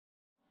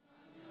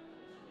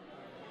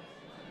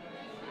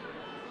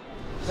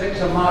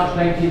6th of March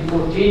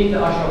 1914, the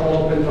Usher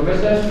Hall opened for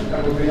business,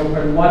 and we've been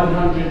open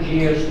 100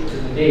 years to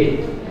the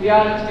day. We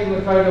are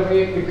extremely proud of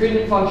you. We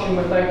couldn't function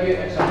without you.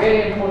 It's a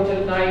very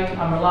important night.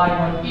 I'm relying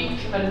on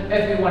each and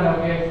every one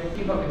of you.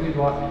 Keep up the good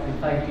work, and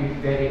thank you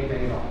very,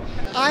 very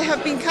much. I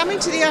have been coming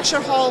to the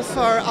Usher Hall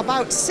for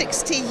about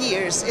 60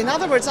 years. In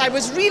other words, I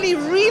was really,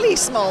 really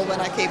small when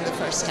I came the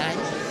first time.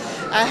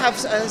 I have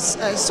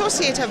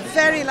associate a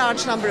very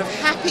large number of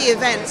happy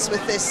events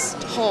with this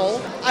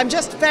hall. I'm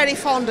just very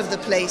fond of the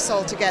place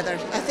altogether.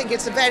 I think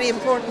it's a very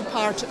important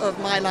part of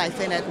my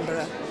life in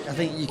Edinburgh. I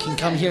think you can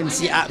come here and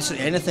see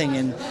absolutely anything,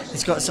 and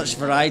it's got such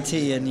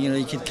variety, and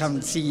you could come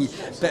and see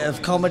a bit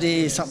of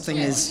comedy, something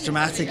as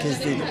dramatic as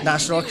the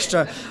National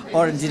Orchestra,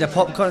 or indeed a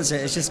pop concert.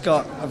 It's just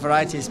got a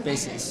variety of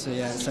spaces, so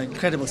yeah, it's an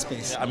incredible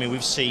space. I mean,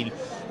 we've seen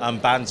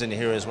bands in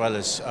here as well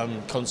as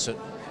concert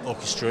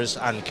orchestras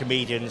and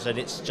comedians, and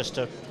it's just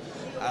a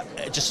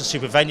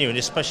super venue, and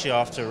especially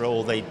after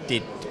all they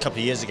did a couple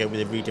of years ago with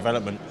the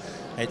redevelopment,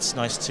 it's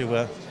nice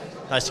to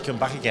come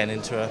back again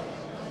into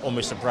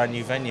almost a brand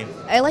new venue.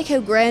 I like how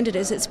grand it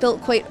is. It's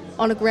built quite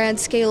on a grand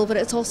scale, but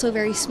it's also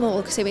very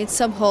small, because I mean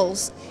some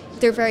halls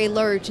they're very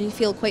large and you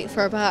feel quite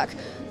far back,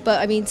 but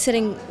I mean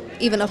sitting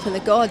even up in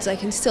the gods I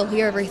can still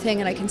hear everything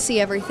and I can see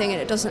everything,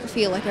 and it doesn't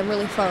feel like I'm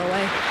really far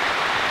away.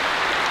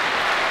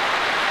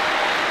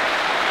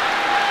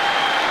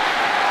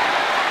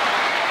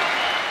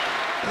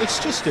 It's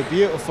just a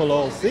beautiful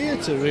old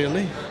theatre,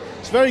 really.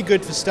 It's very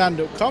good for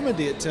stand-up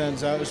comedy, it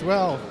turns out, as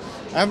well.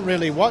 I haven't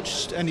really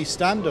watched any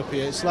stand-up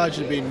here, it's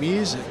largely been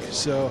music,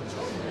 so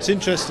it's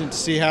interesting to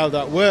see how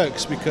that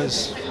works,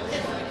 because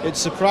it's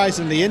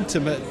surprisingly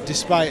intimate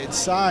despite its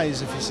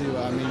size, if you see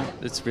what I mean.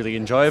 It's really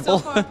enjoyable.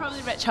 So far,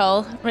 probably Rich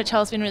Hall. Rich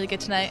Hall's been really good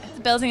tonight.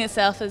 The building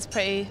itself is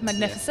pretty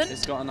magnificent. Yeah,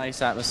 it's got a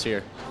nice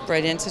atmosphere.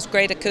 Brilliant, it's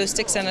great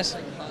acoustics in it.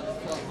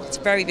 It's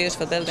a very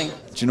beautiful building. Do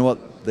you know what?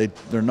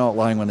 They're not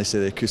lying when they say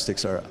the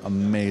acoustics are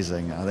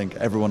amazing. I think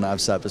everyone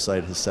I've sat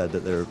beside has said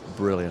that they're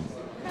brilliant.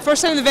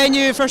 First time in the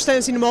venue, first time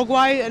I've seen the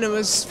Mogwai, and it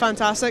was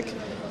fantastic.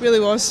 Really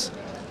was.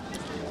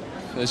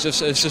 It's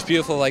just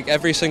beautiful. Like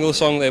every single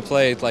song they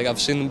played, like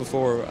I've seen them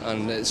before,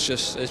 and it's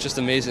just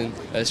amazing.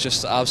 It's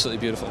just absolutely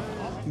beautiful.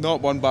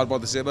 Not one bad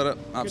word to say about it.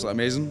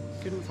 Absolutely amazing.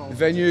 The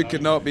venue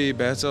could not be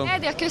better. Yeah,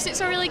 the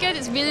acoustics are really good.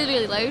 It's really,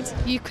 really loud.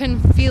 You can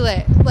feel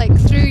it, like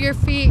through your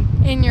feet,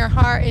 in your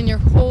heart, in your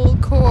whole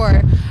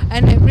core,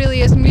 and it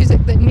really is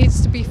music that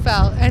needs to be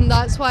felt, and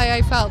that's why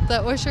I felt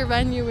that Usher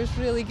venue was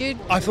really good.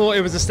 I thought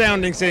it was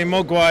astounding seeing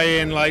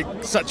Mogwai in like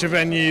such a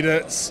venue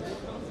that's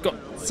got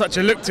such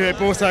a look to it,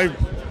 but also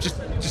just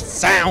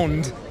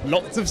sound,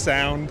 lots of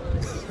sound.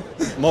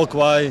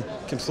 Mogwai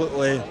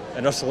completely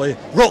and utterly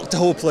rocked the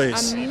whole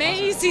place.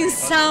 Amazing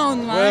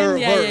sound, man.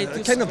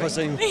 We're kind of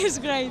buzzing. It's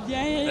great,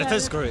 yeah. It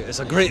is great. It's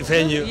a great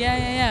venue.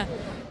 Yeah.